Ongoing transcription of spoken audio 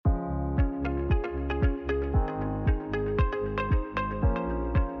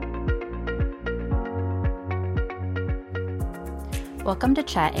Welcome to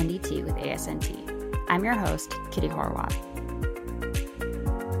Chat NDT with ASNT. I'm your host, Kitty Horwath.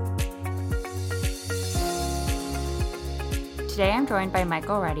 Today I'm joined by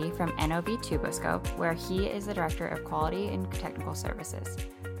Michael Ruddy from NOV Tuboscope, where he is the Director of Quality and Technical Services.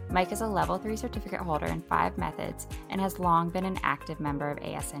 Mike is a Level 3 certificate holder in 5 methods and has long been an active member of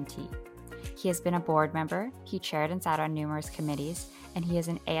ASNT. He has been a board member, he chaired and sat on numerous committees, and he is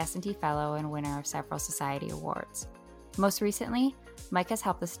an ASNT Fellow and winner of several society awards. Most recently, Mike has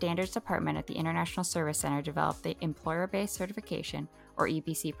helped the Standards Department at the International Service Center develop the Employer-Based Certification, or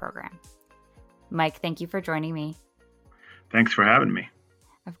EBC program. Mike, thank you for joining me. Thanks for having me.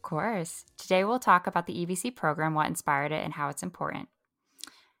 Of course. Today we'll talk about the EBC program, what inspired it, and how it's important.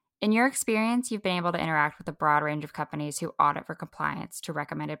 In your experience, you've been able to interact with a broad range of companies who audit for compliance to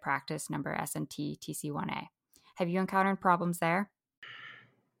recommended practice number SNT TC1A. Have you encountered problems there?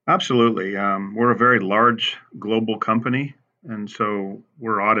 Absolutely. We're a very large global company, and so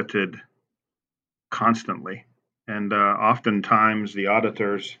we're audited constantly. And oftentimes the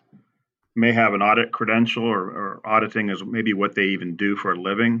auditors may have an audit credential or auditing is maybe what they even do for a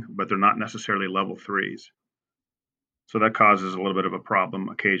living, but they're not necessarily level 3s. So that causes a little bit of a problem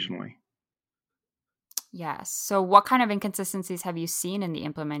occasionally. Yes. So what kind of inconsistencies have you seen in the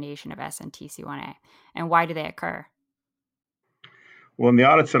implementation of SNTC1A, and why do they occur? Well, in the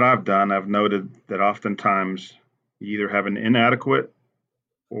audits that I've done, I've noted that oftentimes you either have an inadequate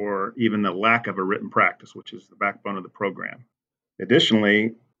or even the lack of a written practice, which is the backbone of the program.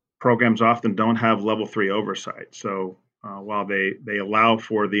 Additionally, programs often don't have level 3 oversight. So while they allow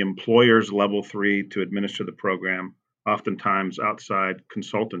for the employer's level 3 to administer the program, oftentimes outside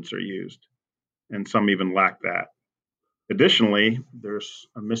consultants are used, and some even lack that. Additionally, there's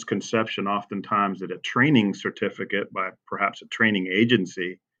a misconception oftentimes that a training certificate by perhaps a training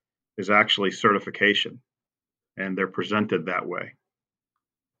agency is actually certification, and they're presented that way.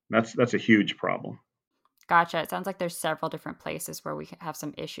 That's a huge problem. Gotcha. It sounds like there's several different places where we have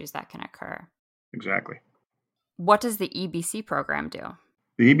some issues that can occur. Exactly. What does the EBC program do?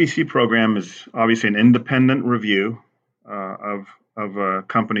 The EBC program is obviously an independent review of a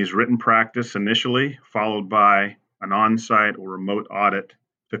company's written practice initially, followed by an on-site or remote audit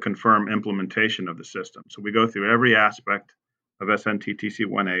to confirm implementation of the system. So we go through every aspect of SNT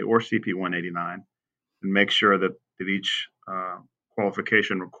TC1A or CP189 and make sure that each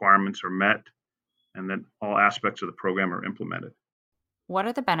qualification requirements are met and that all aspects of the program are implemented. What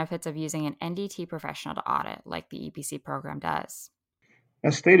are the benefits of using an NDT professional to audit like the EBC program does?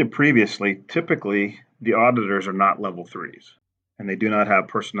 As stated previously, typically the auditors are not level 3s and they do not have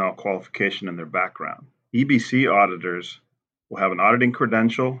personnel qualification in their background. EBC auditors will have an auditing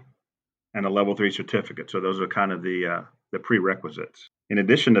credential and a level 3 certificate. So those are kind of the prerequisites. In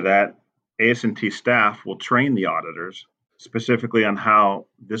addition to that, ASNT staff will train the auditors specifically on how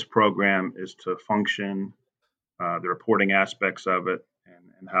this program is to function, the reporting aspects of it,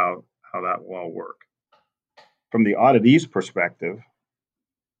 and how that will all work. From the auditee's perspective,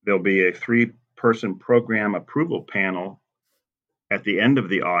 there'll be a 3-person program approval panel at the end of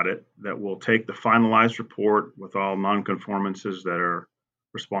the audit that will take the finalized report with all nonconformances that are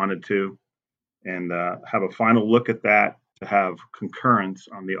responded to and have a final look at that to have concurrence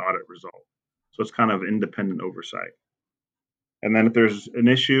on the audit result. So it's kind of independent oversight. And then if there's an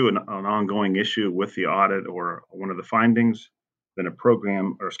issue, an ongoing issue with the audit or one of the findings, then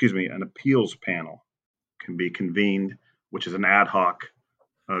an appeals panel can be convened, which is an ad hoc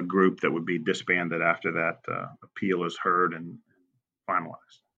group that would be disbanded after that appeal is heard and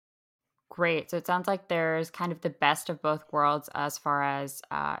finalized. Great. So it sounds like there's kind of the best of both worlds as far as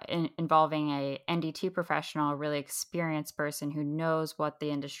involving a NDT professional, a really experienced person who knows what the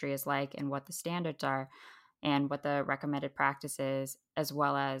industry is like and what the standards are and what the recommended practice is, as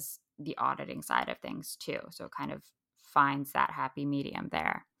well as the auditing side of things too. So it kind of finds that happy medium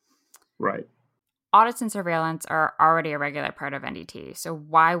there. Right. Audits and surveillance are already a regular part of NDT. So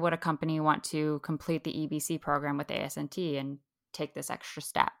why would a company want to complete the EBC program with ASNT and take this extra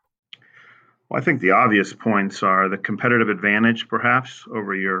step? Well, I think the obvious points are the competitive advantage, perhaps,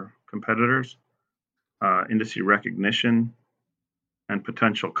 over your competitors, industry recognition, and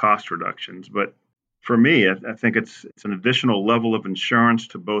potential cost reductions. But for me, I think it's an additional level of insurance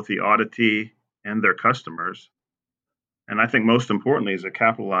to both the auditee and their customers. And I think most importantly is it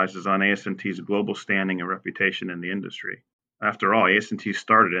capitalizes on ASNT's global standing and reputation in the industry. After all, ASNT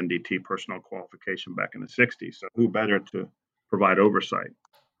started NDT personnel qualification back in the 60s, so who better to provide oversight?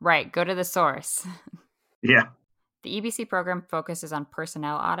 Right, go to the source. Yeah. The EBC program focuses on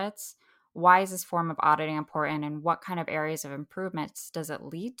personnel audits. Why is this form of auditing important, and what kind of areas of improvements does it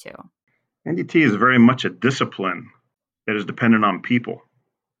lead to? NDT is very much a discipline that is dependent on people.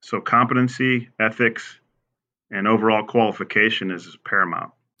 So competency, ethics, and overall qualification is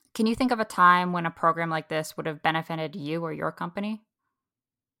paramount. Can you think of a time when a program like this would have benefited you or your company?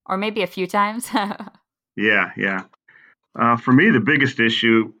 Or maybe a few times? Yeah. For me, the biggest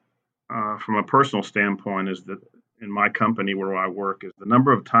issue from a personal standpoint is that in my company where I work is the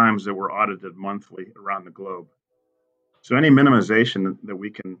number of times that we're audited monthly around the globe. So any minimization that we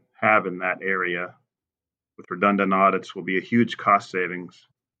can have in that area with redundant audits will be a huge cost savings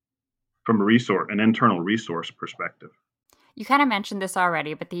from an internal resource perspective. You kind of mentioned this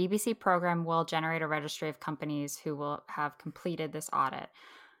already, but the EBC program will generate a registry of companies who will have completed this audit,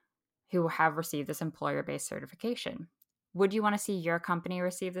 who have received this employer-based certification. Would you want to see your company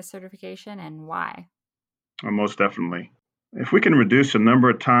receive this certification, and why? Most definitely. If we can reduce the number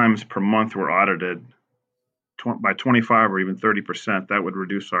of times per month we're audited by 25 or even 30%, that would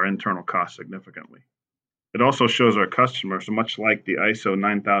reduce our internal costs significantly. It also shows our customers, much like the ISO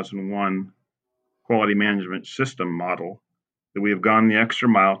 9001 quality management system model, that we have gone the extra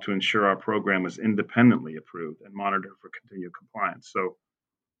mile to ensure our program is independently approved and monitored for continued compliance. So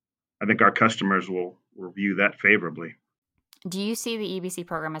I think our customers will view that favorably. Do you see the EBC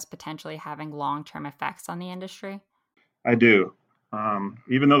program as potentially having long-term effects on the industry? I do.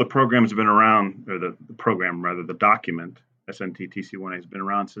 Even though the program has been around, or the program rather, the document SNTTC1A has been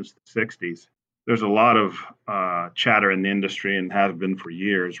around since the 60s. There's a lot of chatter in the industry and has been for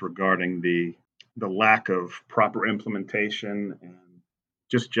years regarding the lack of proper implementation and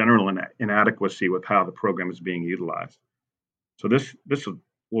just general inadequacy with how the program is being utilized. So this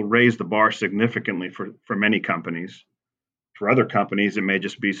will raise the bar significantly for many companies. For other companies, it may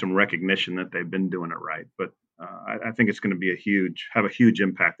just be some recognition that they've been doing it right. But I think it's going to be have a huge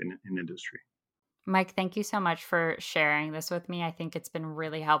impact in industry. Mike, thank you so much for sharing this with me. I think it's been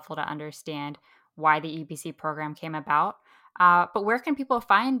really helpful to understand why the EBC program came about. But where can people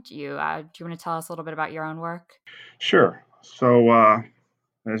find you? Do you want to tell us a little bit about your own work? Sure. So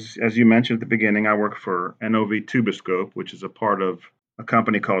as you mentioned at the beginning, I work for NOV Tuboscope, which is a part of a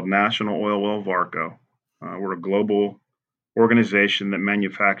company called National Oil Well Varco. We're a global organization that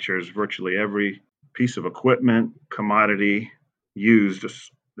manufactures virtually every piece of equipment, commodity used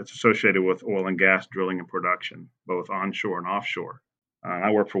that's associated with oil and gas drilling and production, both onshore and offshore.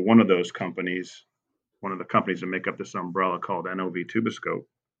 I work for one of those companies, one of the companies that make up this umbrella called NOV Tuboscope.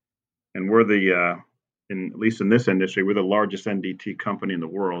 And we're at least in this industry, we're the largest NDT company in the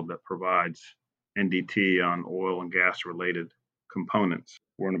world that provides NDT on oil and gas related components.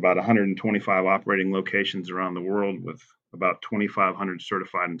 We're in about 125 operating locations around the world with about 2,500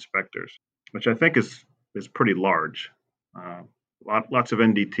 certified inspectors, which I think is pretty large. Lots of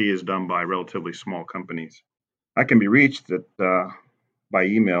NDT is done by relatively small companies. I can be reached by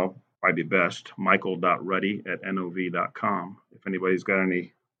email, probably best, michael.ruddy@nov.com. If anybody's got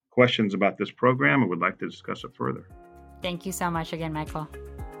any questions about this program or would like to discuss it further. Thank you so much again, Michael.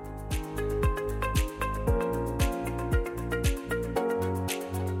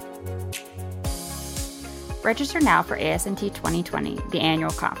 Register now for ASNT 2020, the annual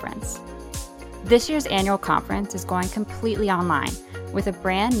conference. This year's annual conference is going completely online with a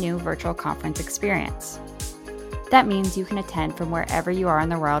brand new virtual conference experience. That means you can attend from wherever you are in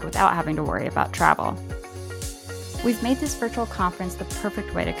the world without having to worry about travel. We've made this virtual conference the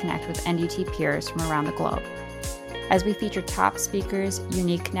perfect way to connect with NDT peers from around the globe, as we feature top speakers,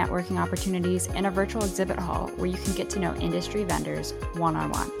 unique networking opportunities, and a virtual exhibit hall where you can get to know industry vendors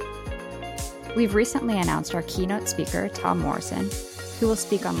one-on-one. We've recently announced our keynote speaker, Tom Morrison, who will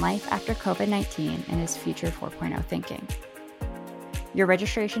speak on life after COVID-19 and his future 4.0 thinking. Your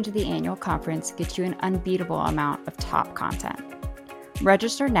registration to the annual conference gets you an unbeatable amount of top content.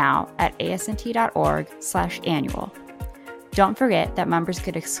 Register now at asnt.org/annual. Don't forget that members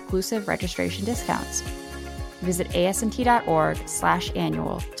get exclusive registration discounts. Visit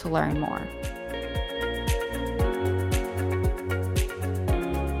asnt.org/annual to learn more.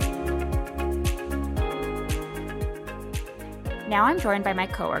 Now I'm joined by my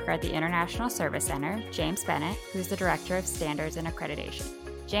coworker at the International Service Center, James Bennett, who's the Director of Standards and Accreditation.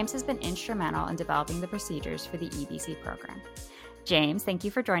 James has been instrumental in developing the procedures for the EBC program. James, thank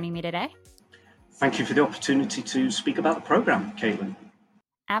you for joining me today. Thank you for the opportunity to speak about the program, Caitlin.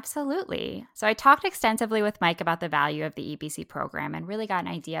 Absolutely. So I talked extensively with Mike about the value of the EBC program and really got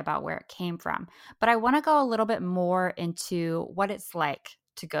an idea about where it came from. But I want to go a little bit more into what it's like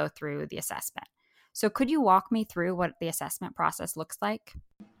to go through the assessment. So could you walk me through what the assessment process looks like?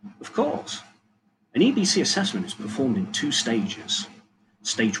 Of course. An EBC assessment is performed in 2 stages.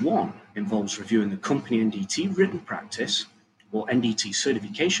 Stage 1 involves reviewing the company NDT written practice or NDT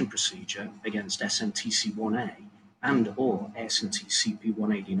certification procedure against SNTC1A and/or AS&T CP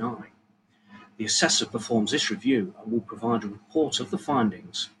 189. The assessor performs this review and will provide a report of the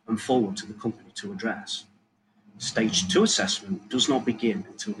findings and forward to the company to address. Stage 2 assessment does not begin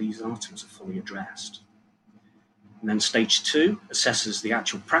until these items are fully addressed. And then Stage 2 assesses the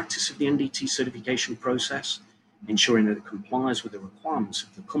actual practice of the NDT certification process, ensuring that it complies with the requirements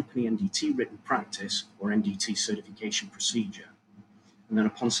of the company NDT written practice or NDT certification procedure. And then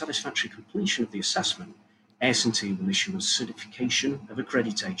upon satisfactory completion of the assessment, AS&T will issue a certification of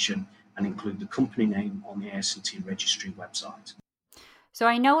accreditation and include the company name on the AS&T registry website. So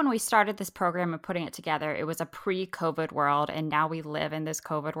I know when we started this program and putting it together, it was a pre-COVID world, and now we live in this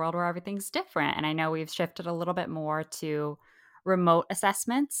COVID world where everything's different. And I know we've shifted a little bit more to remote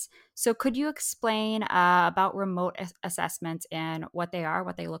assessments. So could you explain about remote assessments and what they are,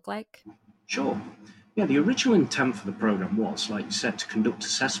 what they look like? Sure. Yeah, the original intent for the program was, like you said, to conduct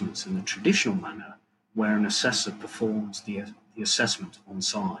assessments in the traditional manner where an assessor performs the assessment on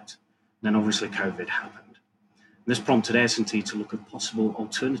site. Then obviously COVID happened. This prompted AS&T to look at possible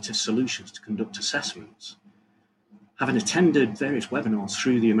alternative solutions to conduct assessments. Having attended various webinars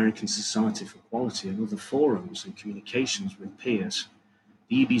through the American Society for Quality and other forums and communications with peers,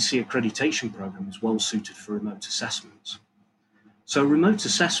 the EBC accreditation program is well suited for remote assessments. So remote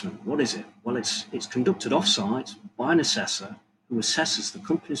assessment, what is it? Well, it's conducted off-site by an assessor who assesses the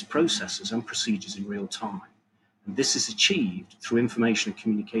company's processes and procedures in real time. And this is achieved through information and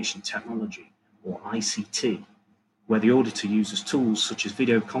communication technology, or ICT, where the auditor uses tools such as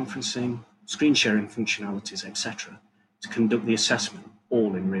video conferencing, screen sharing functionalities, etc., to conduct the assessment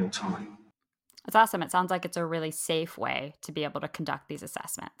all in real time. That's awesome. It sounds like it's a really safe way to be able to conduct these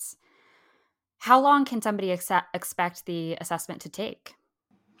assessments. How long can somebody expect the assessment to take?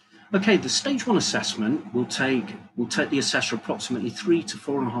 Okay, the stage 1 assessment will take the assessor approximately 3 to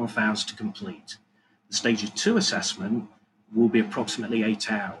 4.5 hours to complete. The stage 2 assessment will be approximately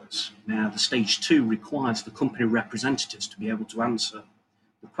 8 hours. Now, the stage 2 requires the company representatives to be able to answer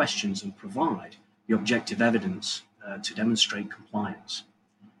the questions and provide the objective evidence to demonstrate compliance.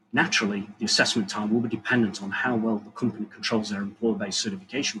 Naturally, the assessment time will be dependent on how well the company controls their employer-based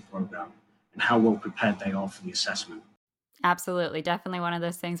certification program and how well prepared they are for the assessment. Absolutely. Definitely one of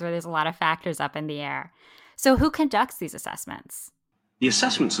those things where there's a lot of factors up in the air. So who conducts these assessments? The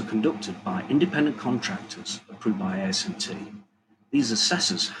assessments are conducted by independent contractors approved by AS&T. These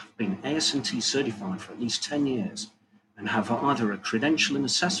assessors have been AS&T certified for at least 10 years and have either a credential in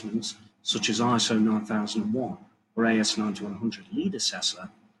assessments such as ISO 9001 or AS 9100 lead assessor,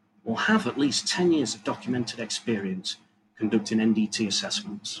 or have at least 10 years of documented experience conducting NDT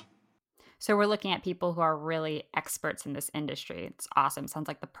assessments. So we're looking at people who are really experts in this industry. It's awesome. Sounds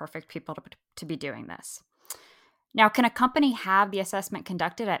like the perfect people to be doing this. Now, can a company have the assessment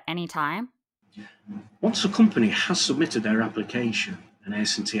conducted at any time? Once a company has submitted their application and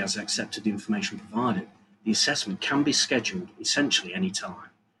AS&T has accepted the information provided, the assessment can be scheduled essentially any time.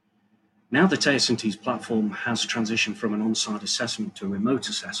 Now that AS&T's platform has transitioned from an on-site assessment to a remote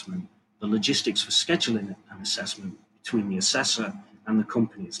assessment, the logistics for scheduling an assessment between the assessor and the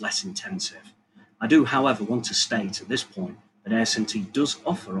company is less intensive. I do, however, want to state at this point that AS&T does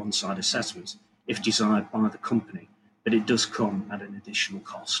offer on-site assessments if desired by the company, but it does come at an additional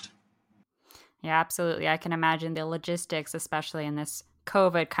cost. Yeah, absolutely. I can imagine the logistics, especially in this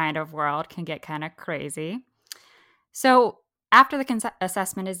COVID kind of world, can get kind of crazy. So after the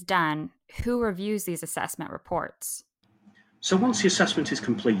assessment is done, who reviews these assessment reports? So once the assessment is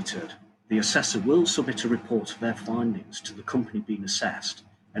completed, the assessor will submit a report of their findings to the company being assessed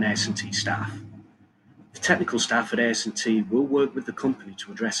and AS&T staff. The technical staff at AS&T will work with the company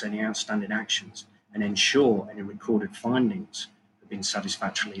to address any outstanding actions and ensure any recorded findings have been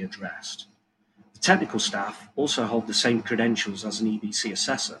satisfactorily addressed. The technical staff also hold the same credentials as an EBC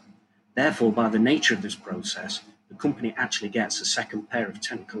assessor. Therefore, by the nature of this process, the company actually gets a second pair of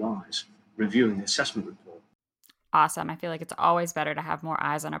technical eyes reviewing the assessment report. Awesome. I feel like it's always better to have more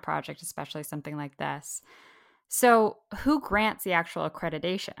eyes on a project, especially something like this. So who grants the actual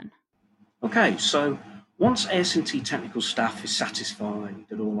accreditation? Okay, so once AS&T technical staff is satisfied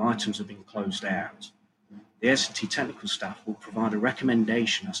that all items have been closed out, the AS&T technical staff will provide a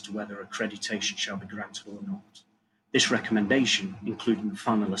recommendation as to whether accreditation shall be granted or not. This recommendation, including the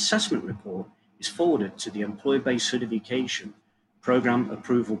final assessment report, is forwarded to the Employer-Based Certification Program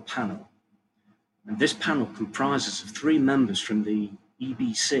Approval Panel. And this panel comprises of 3 members from the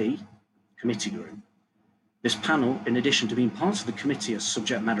EBC committee group. This panel, in addition to being part of the committee as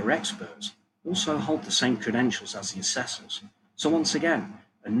subject matter experts, also hold the same credentials as the assessors. So once again,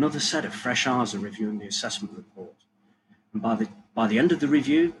 another set of fresh eyes are reviewing the assessment report. And by the By the end of the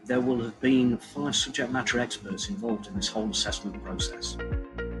review, there will have been 5 subject matter experts involved in this whole assessment process.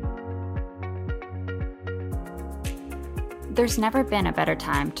 There's never been a better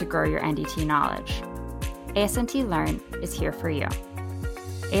time to grow your NDT knowledge. AS&T Learn is here for you.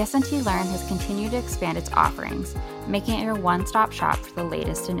 AS&T Learn has continued to expand its offerings, making it your one-stop shop for the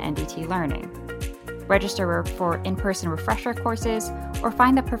latest in NDT learning. Register for in-person refresher courses or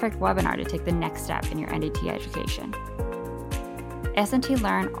find the perfect webinar to take the next step in your NDT education. AS&T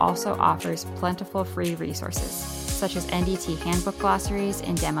Learn also offers plentiful free resources, such as NDT handbook glossaries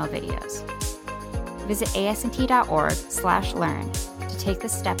and demo videos. Visit asnt.org/learn to take the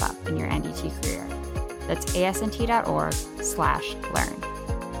step up in your NDT career. That's asnt.org/learn.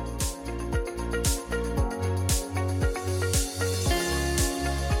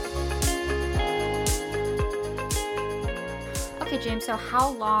 Okay, James, so how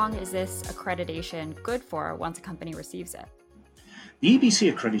long is this accreditation good for once a company receives it? The EBC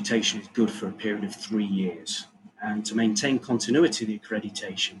accreditation is good for a period of 3 years, and to maintain continuity of the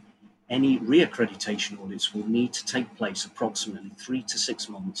accreditation, any re-accreditation audits will need to take place approximately 3 to 6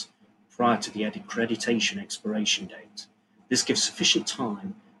 months prior to the accreditation expiration date. This gives sufficient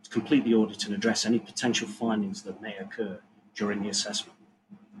time to complete the audit and address any potential findings that may occur during the assessment.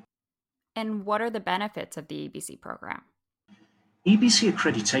 And what are the benefits of the EBC program? EBC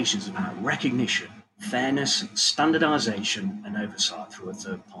accreditation is about recognition, fairness, standardization, and oversight through a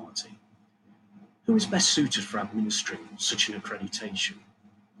third party. Who is best suited for administering such an accreditation?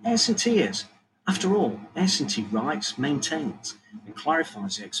 AS&T is. After all, AS&T writes, maintains, and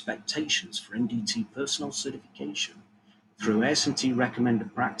clarifies the expectations for NDT personnel certification through AS&T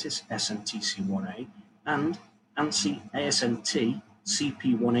Recommended Practice SMTC 1A and ANSI AS&T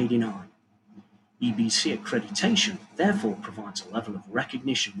CP 189. EBC accreditation therefore provides a level of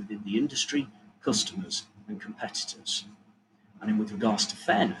recognition within the industry, customers, and competitors. And with regards to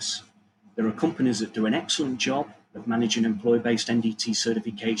fairness, there are companies that do an excellent job of managing employee-based NDT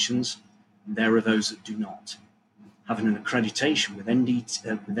certifications, and there are those that do not. Having an accreditation with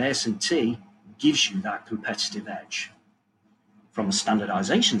AS&T gives you that competitive edge. From a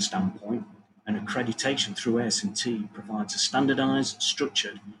standardization standpoint, an accreditation through AS&T provides a standardized,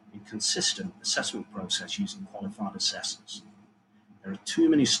 structured, and consistent assessment process using qualified assessors. There are too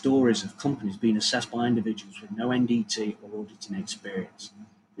many stories of companies being assessed by individuals with no NDT or auditing experience.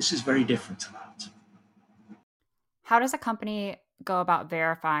 This is very different to that. How does a company go about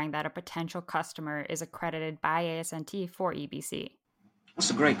verifying that a potential customer is accredited by AS&T for EBC?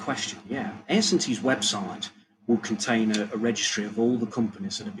 That's a great question, yeah. AS&T's website will contain a registry of all the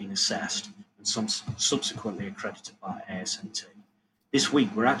companies that have been assessed and some subsequently accredited by AS&T. This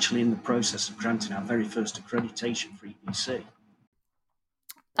week, we're actually in the process of granting our very first accreditation for EBC.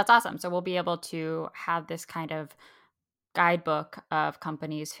 That's awesome. So we'll be able to have this kind of guidebook of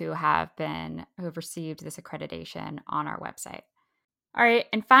companies who have received this accreditation on our website. All right.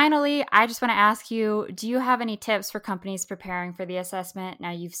 And finally, I just want to ask you, do you have any tips for companies preparing for the assessment?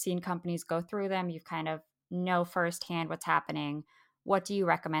 Now, you've seen companies go through them. You kind of know firsthand what's happening. What do you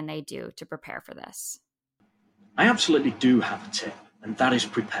recommend they do to prepare for this? I absolutely do have a tip, and that is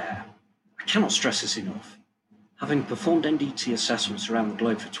prepare. I cannot stress this enough. Having performed NDT assessments around the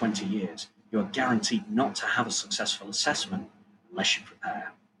globe for 20 years, you are guaranteed not to have a successful assessment unless you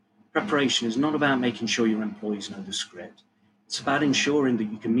prepare. Preparation is not about making sure your employees know the script. It's about ensuring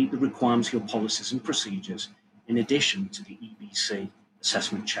that you can meet the requirements of your policies and procedures in addition to the EBC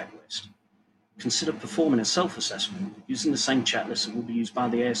assessment checklist. Consider performing a self-assessment using the same checklist that will be used by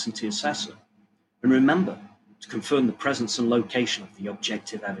the AS&T assessor. And remember to confirm the presence and location of the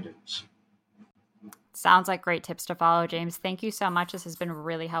objective evidence. Sounds like great tips to follow, James. Thank you so much. This has been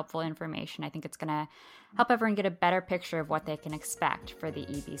really helpful information. I think it's going to help everyone get a better picture of what they can expect for the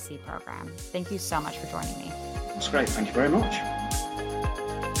EBC program. Thank you so much for joining me. That's great. Thank you very much.